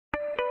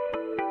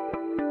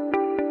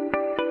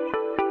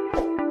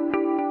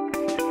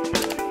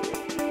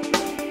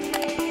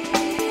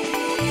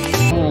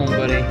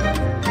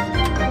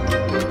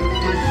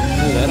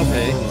Ooh, that'll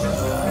pay.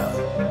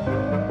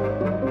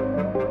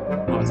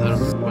 Oh, I thought it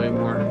was way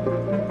more.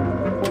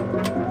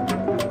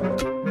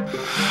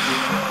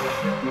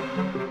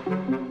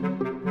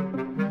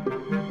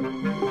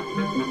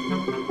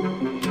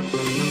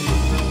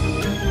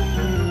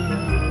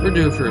 We're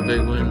due for a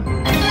big win.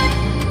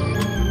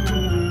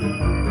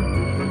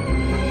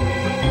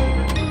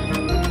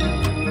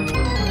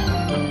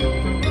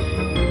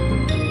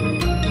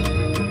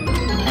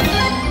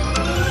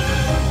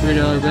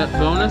 $3 bet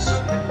bonus.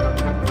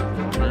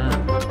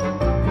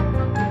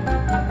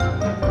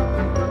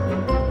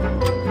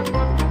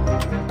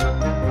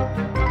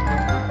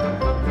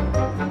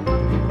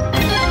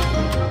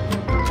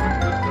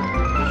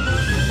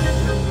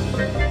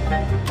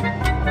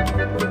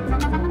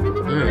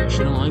 Alright, she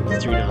don't like the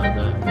 $3 bet,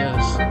 I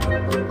guess.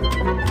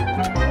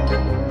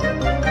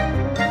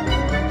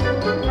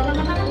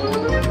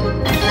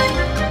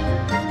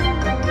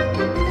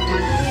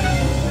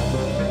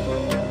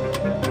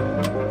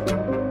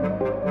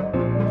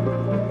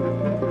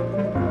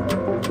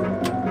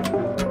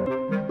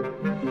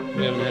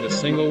 We haven't had a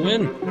single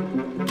win.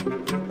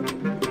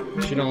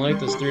 She don't like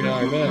this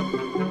 $3 bet.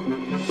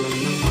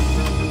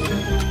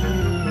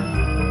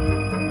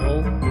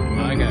 Oh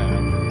my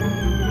god.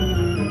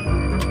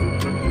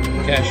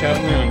 Cash out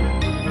and run.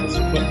 Let's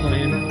quit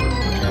playing.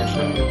 Cash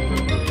out.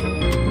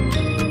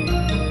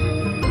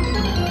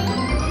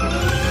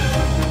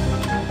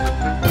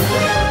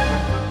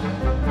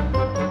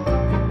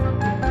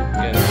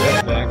 Got a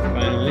bet back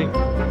finally.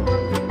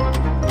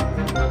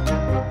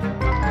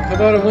 How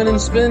about a win and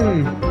spin?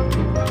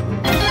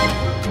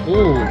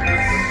 Ooh,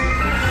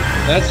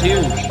 that's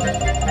huge.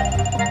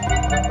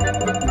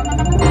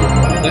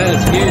 That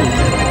is huge.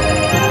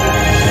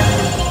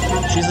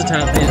 She's a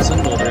top 10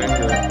 symbol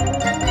director.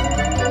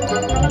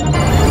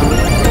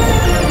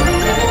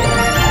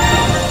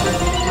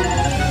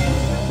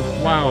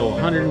 Wow,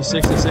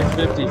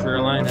 166.50 for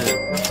a line hit.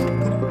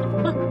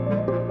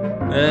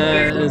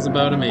 That is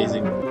about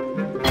amazing.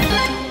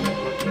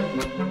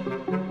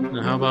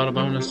 Now, how about a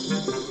bonus?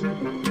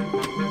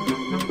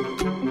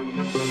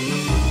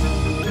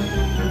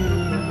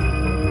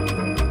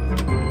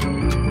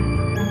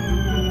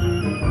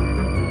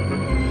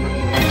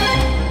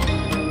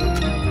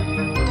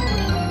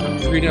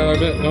 $3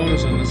 bet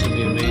bonus on this would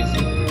be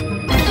amazing.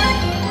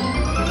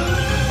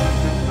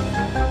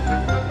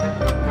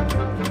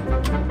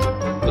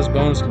 This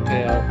bonus can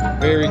pay out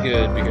very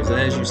good because,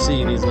 as you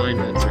see, these line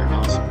hits are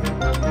awesome.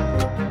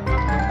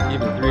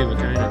 Even 3 of a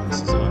kind of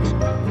this is awesome.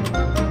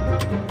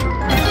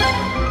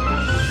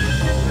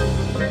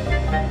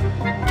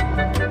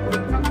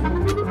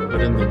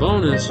 But in the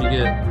bonus, you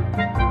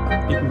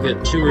can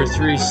get 2 or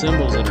 3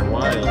 symbols that are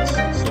wilds.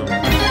 So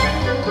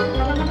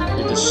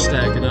you're just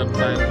stacking up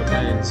 5 of a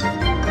kinds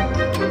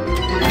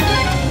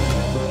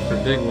for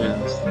big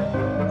wins.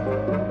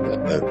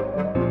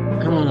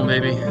 Come on,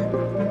 baby.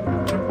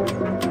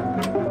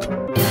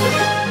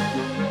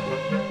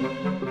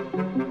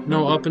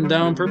 No up and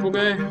down purple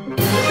guy?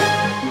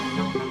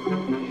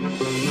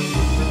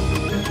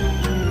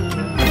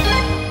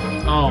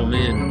 Oh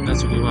man,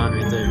 that's what you want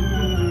right there.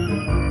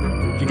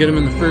 If you get them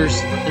in the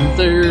first and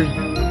third,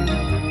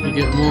 you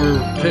get more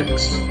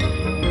picks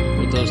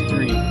with those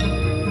 3.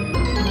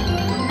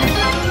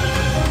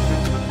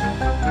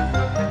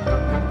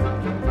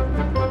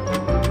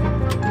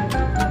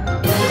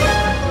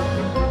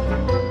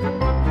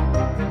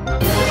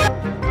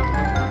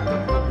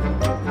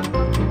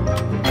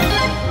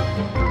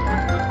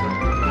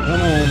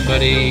 Come on,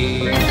 buddy.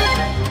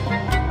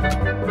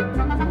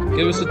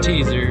 Give us a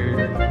teaser.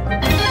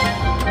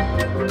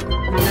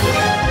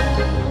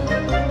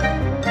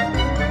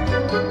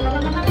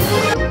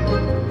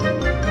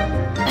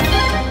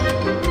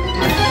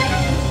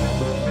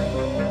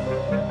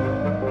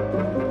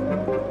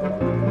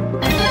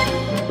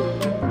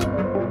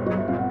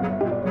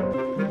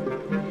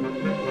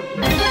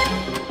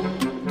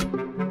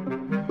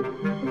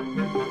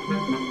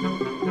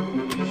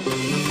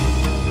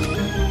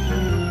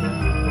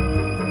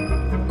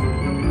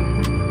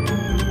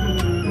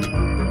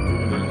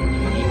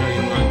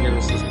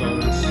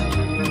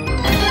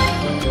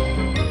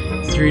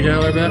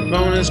 $3 bet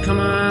bonus, come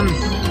on. Ooh.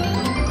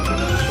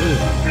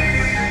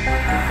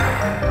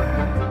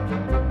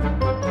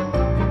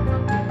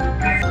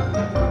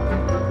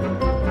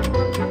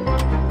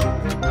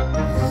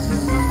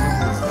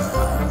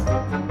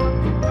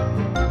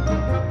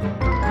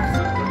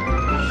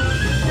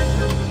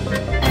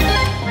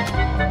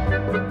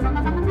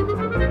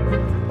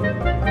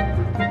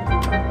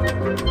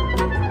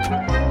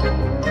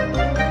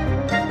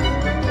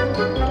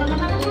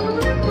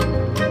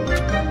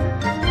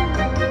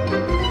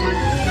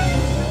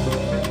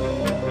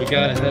 We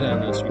gotta hit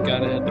on this. We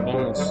gotta hit the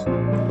bonus.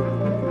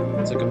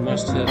 It's like a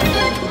must hit.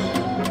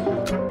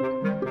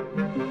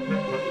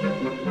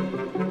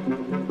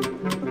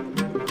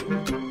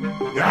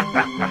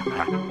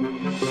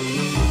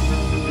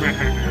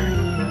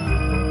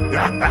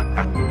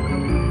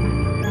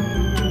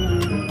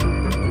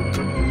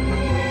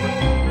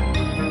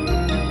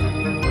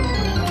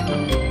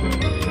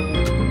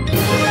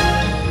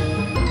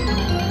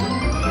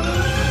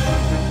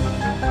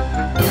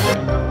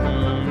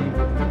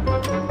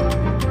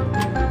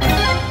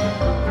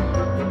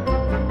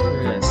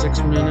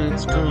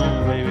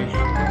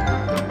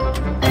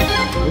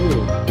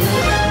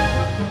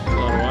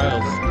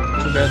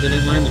 they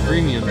didn't line the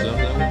premiums up.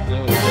 That would have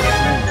been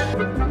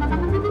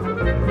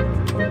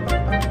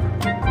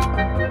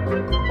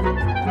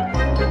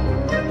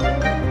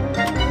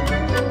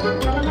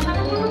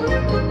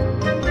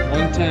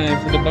one time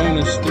for the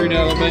bonus, $3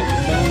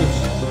 bonus.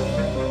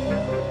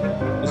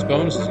 This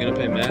bonus is gonna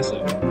pay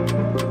massive.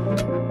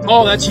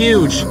 Oh, that's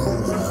huge!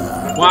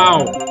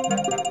 Wow.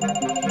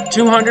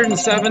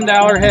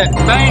 $207 hit.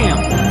 Bam!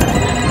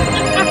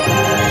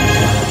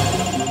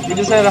 We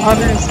just had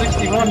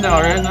 $161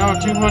 right now,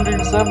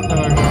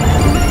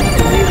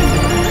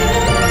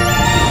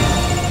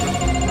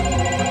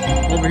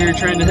 $207. Over here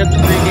trying to hit the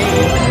 3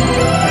 games.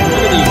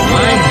 Look at these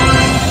line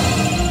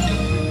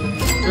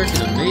hits.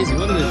 Freaking amazing.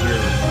 Look at this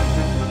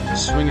girl.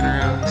 Swinging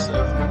around and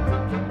stuff.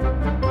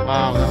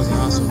 Wow, that was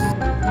awesome.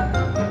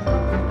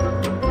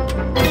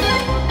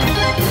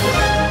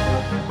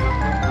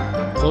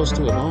 Close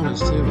to a bonus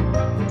too.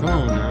 Come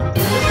on now.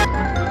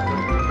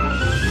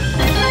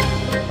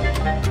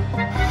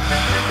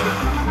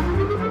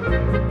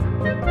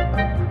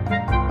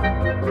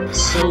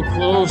 So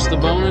close. The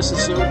bonus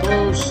is so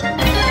close.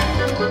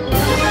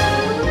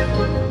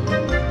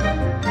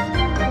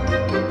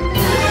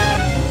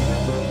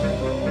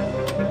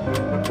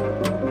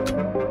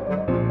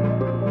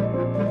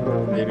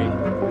 Oh, baby.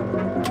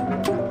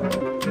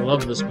 I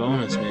love this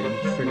bonus, man.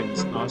 Freaking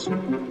it's awesome.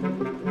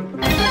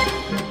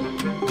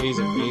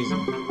 Amazing,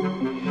 amazing.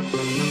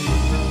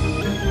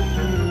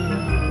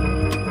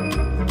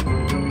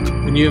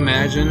 Can you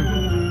imagine?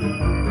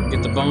 You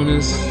get the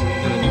bonus,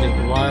 and then you get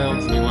the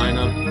wilds, and you line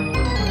up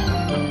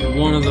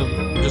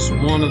just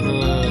one of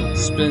the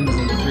spins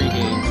in the 3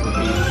 games would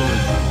be boom.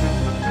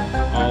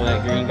 All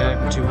that green guy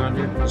for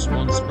 200, just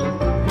one spin.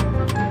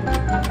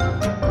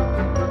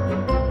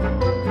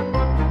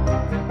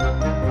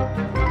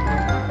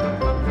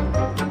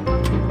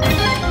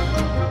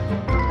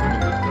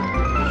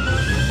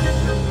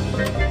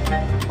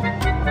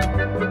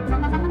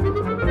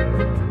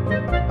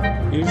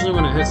 Usually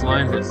when it hits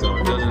line hits though,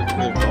 it doesn't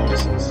hit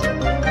bonuses.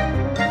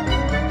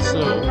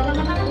 So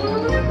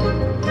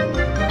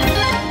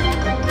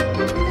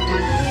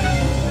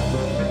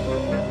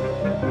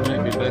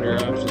might be better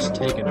off just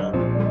taking them.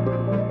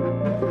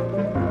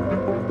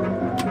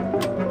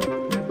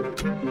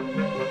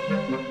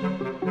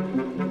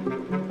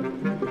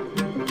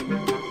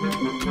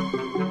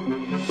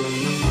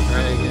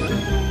 Try again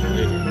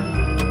later.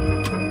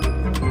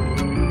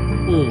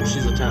 Ooh,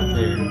 she's a top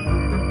pair.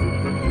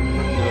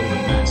 That would be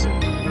massive.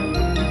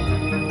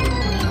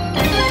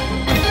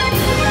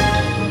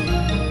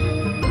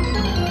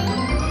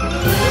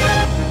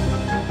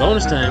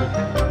 Bonus time.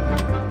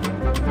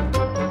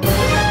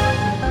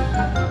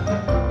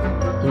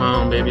 Come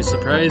on, baby,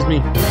 surprise me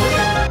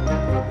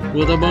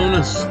with a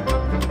bonus.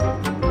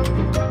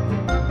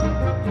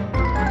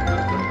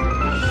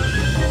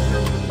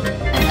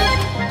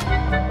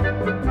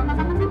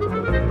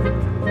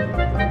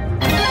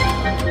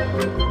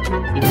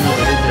 Even though I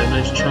did get a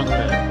nice chunk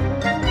back.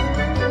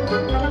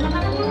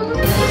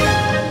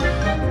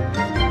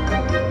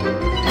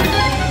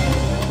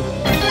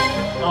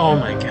 Oh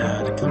my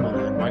god, come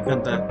on. Why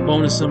couldn't that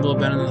bonus symbol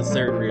have been in the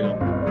 3rd reel?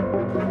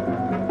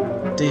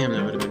 Damn,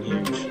 that would have been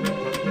huge.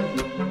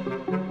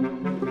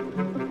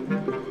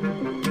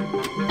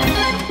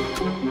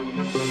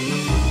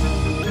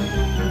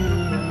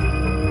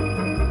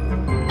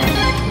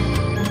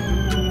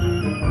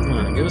 Come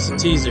on, give us a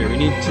teaser. We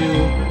need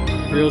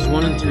 2 reels,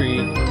 1 and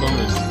 3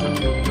 bonus.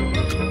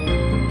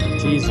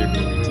 Teaser,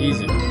 baby,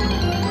 teaser.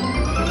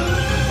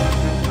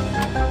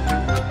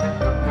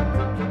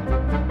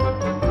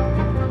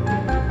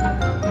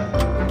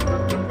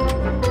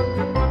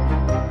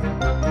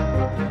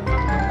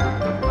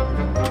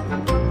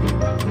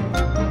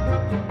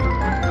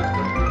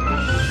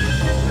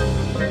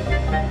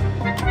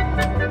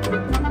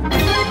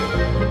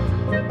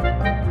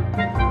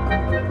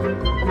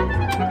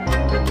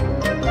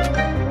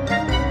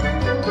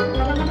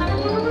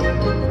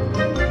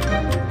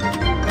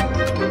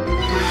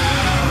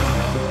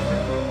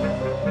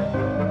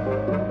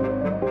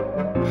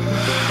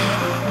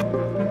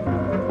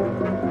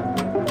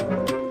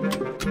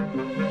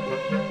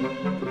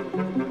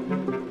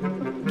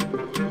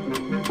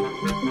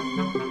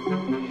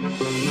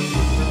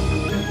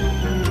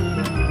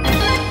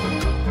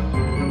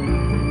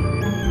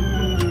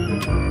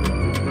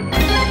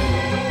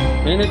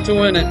 In it to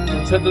win it.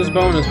 Let's hit this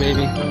bonus,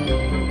 baby.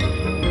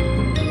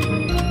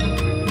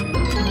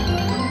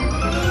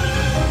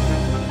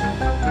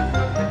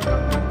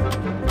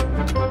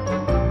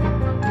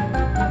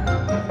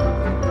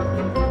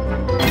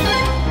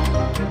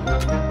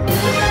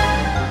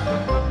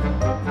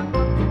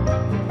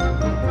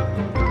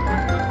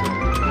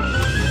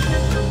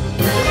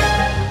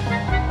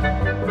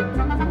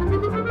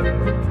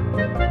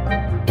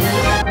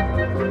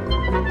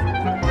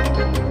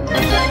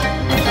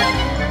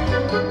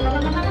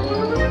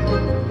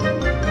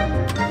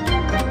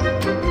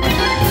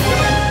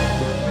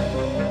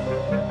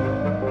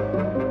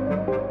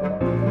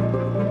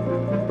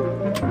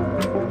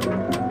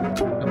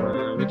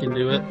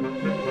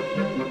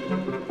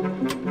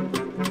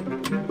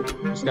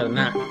 got a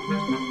knock.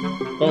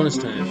 Bonus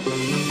time.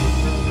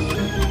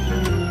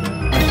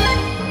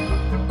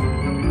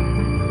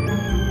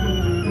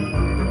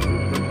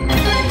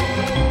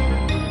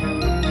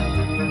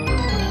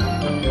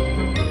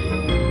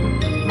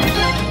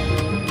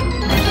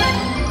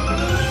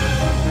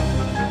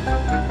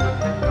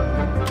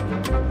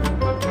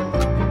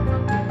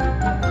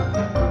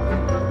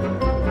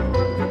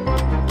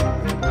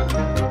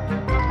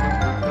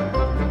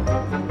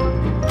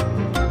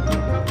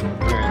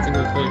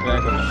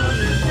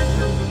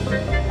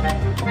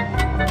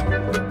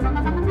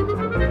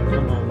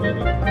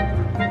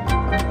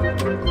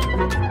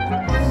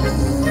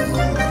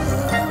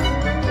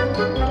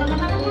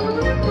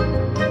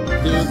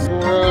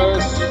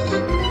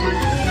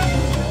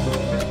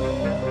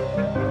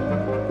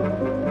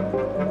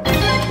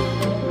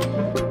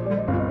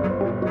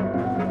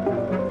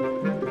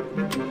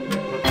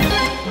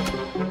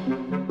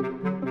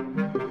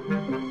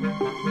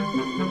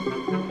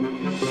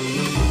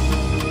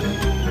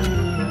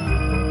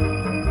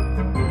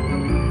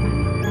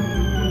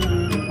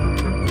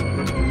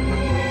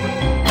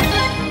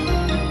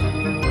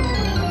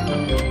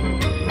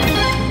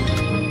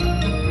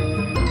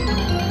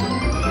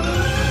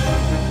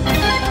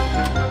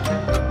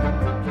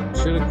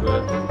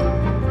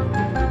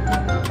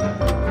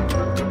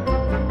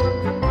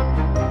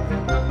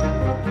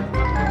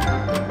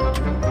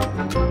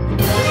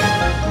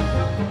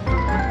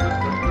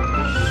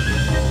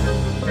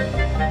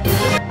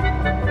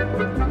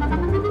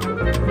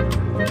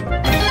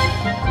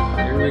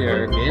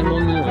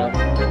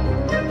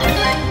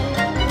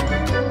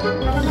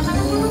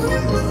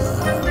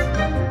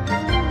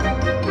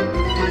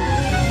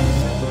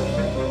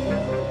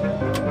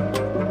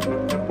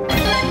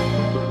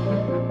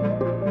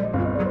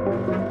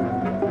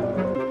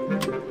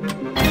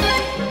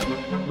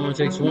 Only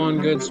takes one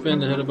good spin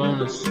to hit a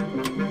bonus.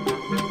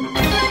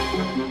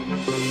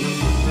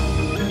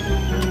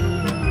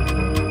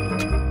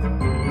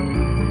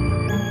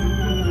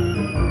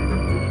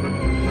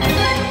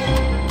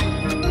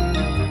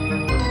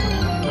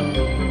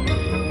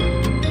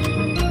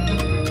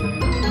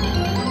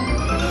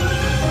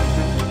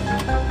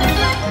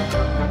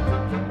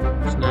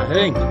 It's not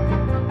hitting.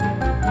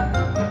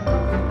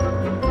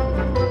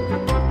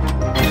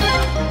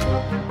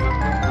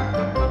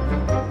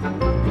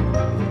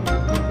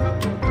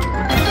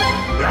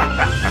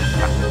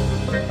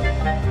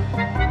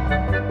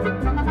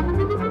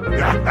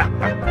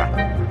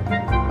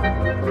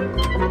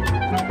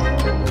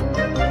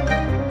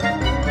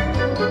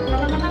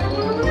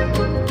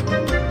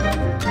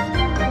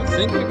 I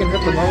think we can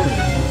hit the bonus.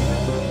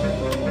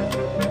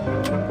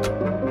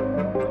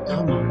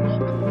 Come on.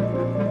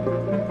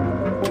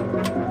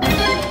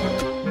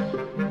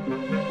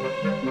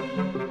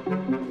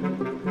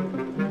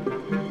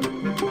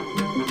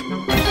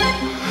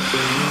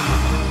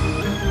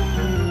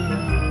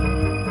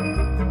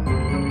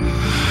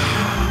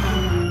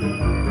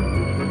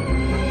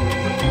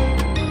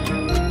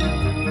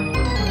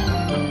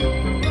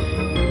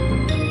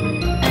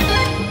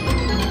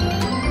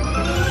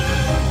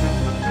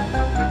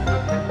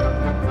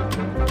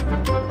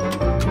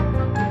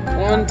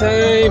 One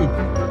time.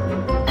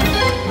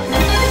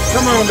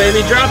 Come on,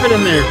 baby, drop it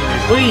in there,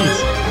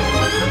 please.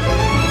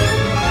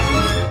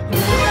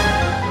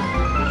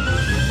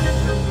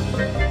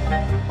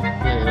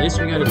 Hey, at least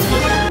we got a team, I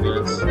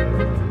guess. It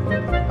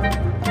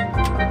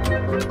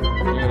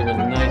would have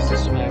been nice to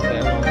smack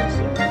that bonus.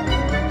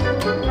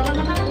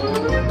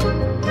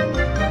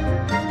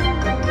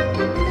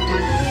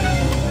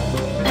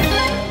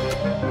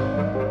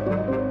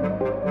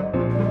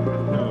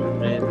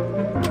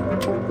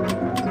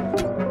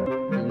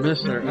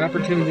 Missed our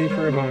opportunity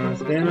for a bonus,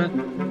 damn it.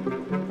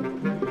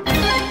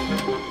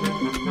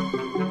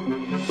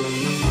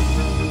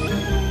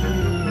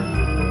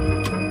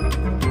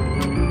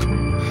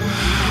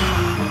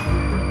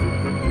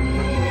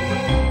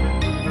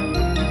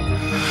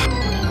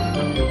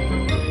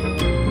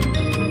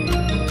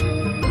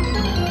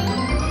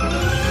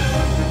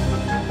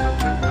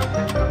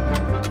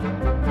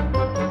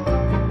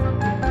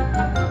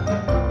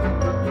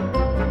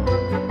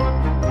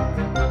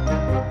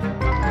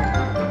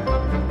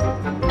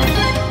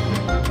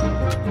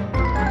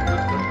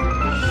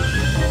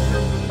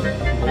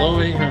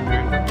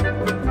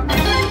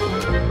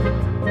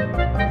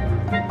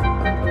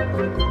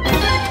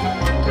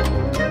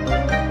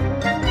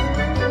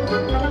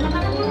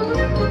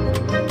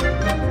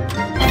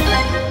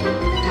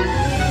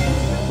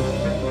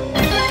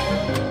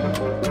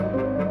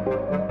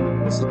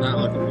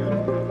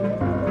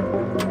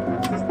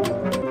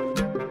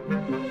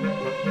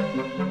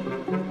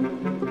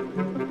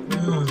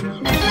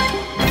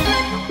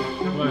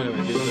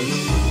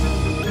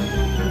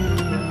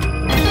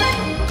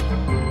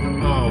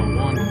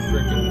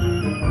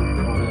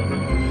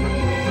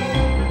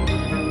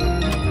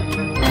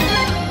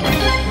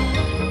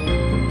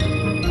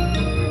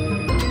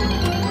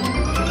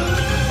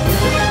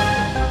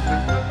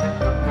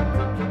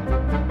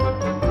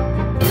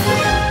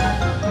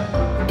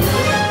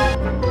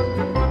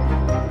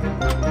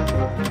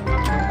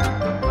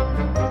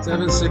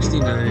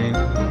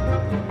 $169.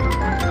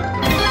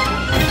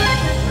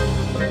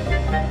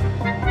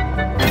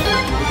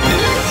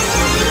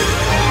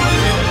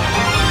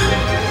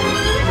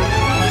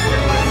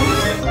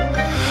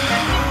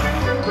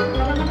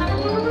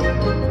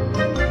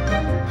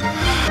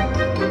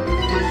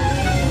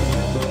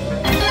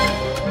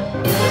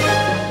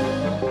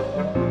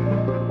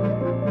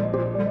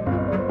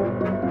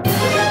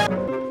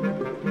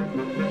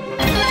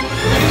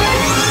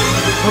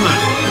 Come on,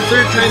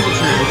 third time's a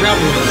charm. Drop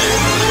one in there.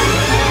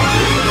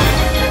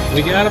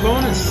 We got a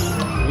bonus.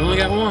 We only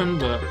got one,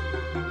 but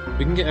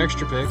we can get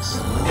extra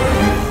picks.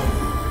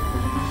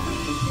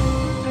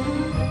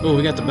 Oh,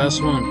 we got the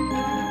best one.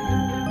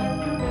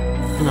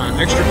 Come on,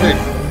 extra pick.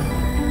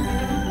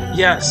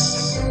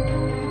 Yes.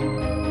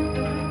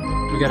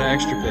 We got an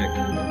extra pick.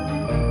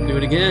 Do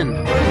it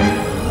again.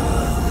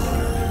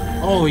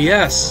 Oh,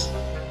 yes.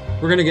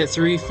 We're gonna get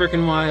 3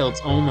 freaking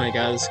wilds. Oh my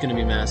god, this is gonna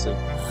be massive.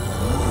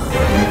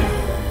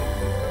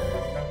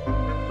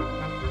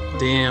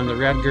 Damn, the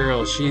red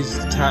girl, she's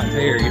the top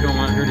payer. You don't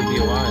want her to be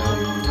a wild.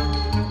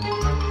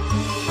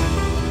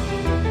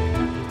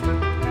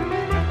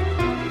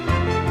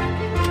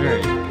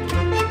 Alright.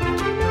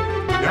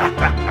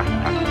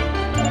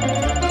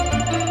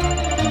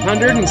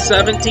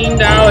 $117.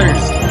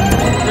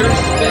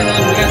 First spin,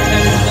 we got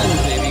 10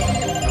 spins, baby.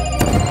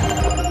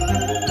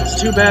 It's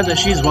too bad that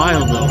she's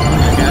wild, though. Oh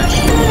my gosh.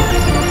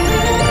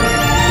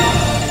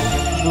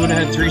 If we would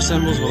have had 3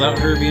 symbols without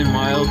her being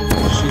wild,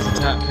 she's a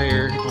top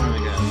payer. Oh my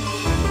god.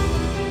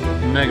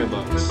 Mega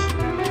bucks.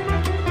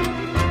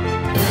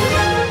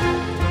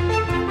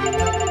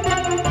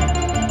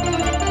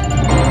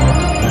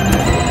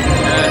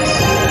 Yes.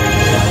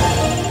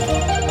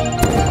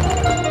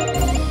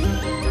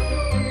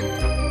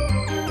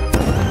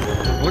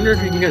 I wonder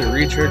if you can get a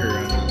re-trigger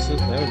on this. That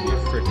would be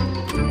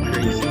freaking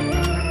crazy.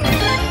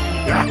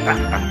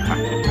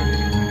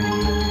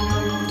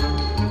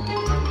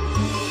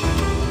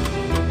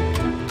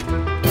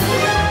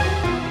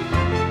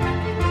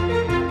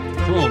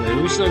 Come on, man.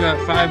 We still got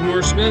 5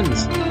 more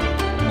spins.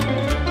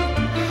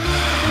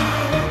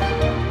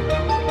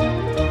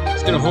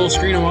 Let's get a whole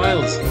screen of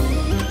wilds.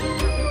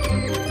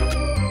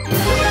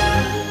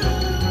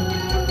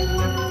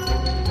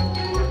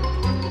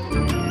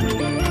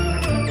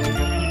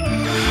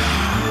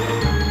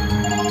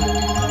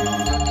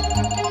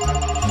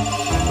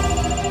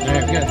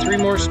 Alright, we got 3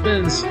 more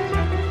spins.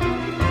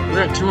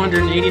 We're at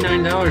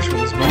 $289 for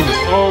this bonus.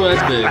 Oh,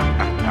 that's big.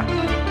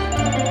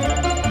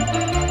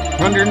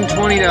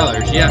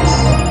 $120, yes.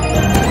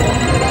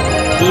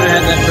 If we would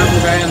have had that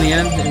purple guy on the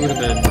end, it would have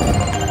been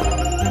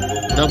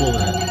double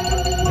that.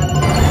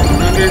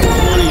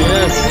 120,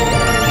 yes.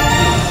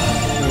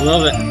 I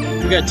love it.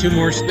 We got 2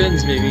 more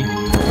spins, baby.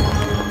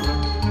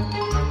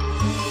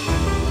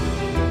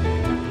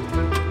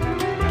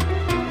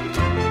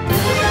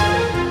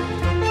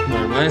 Come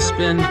on, last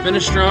spin.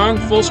 Finish strong.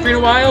 Full screen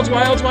of wilds,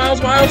 wilds,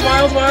 wilds, wilds,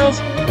 wilds, wilds.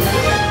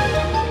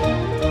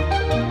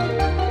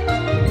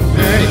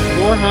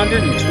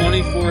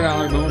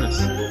 $424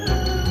 bonus.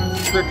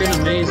 Freaking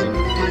amazing.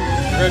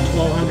 We're at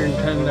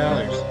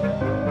 $1,210.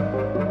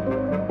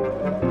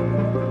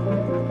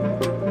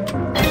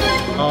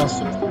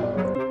 Awesome.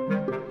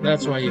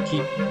 That's why you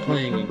keep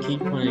playing and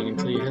keep playing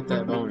until you hit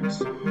that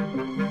bonus.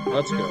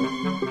 Let's go.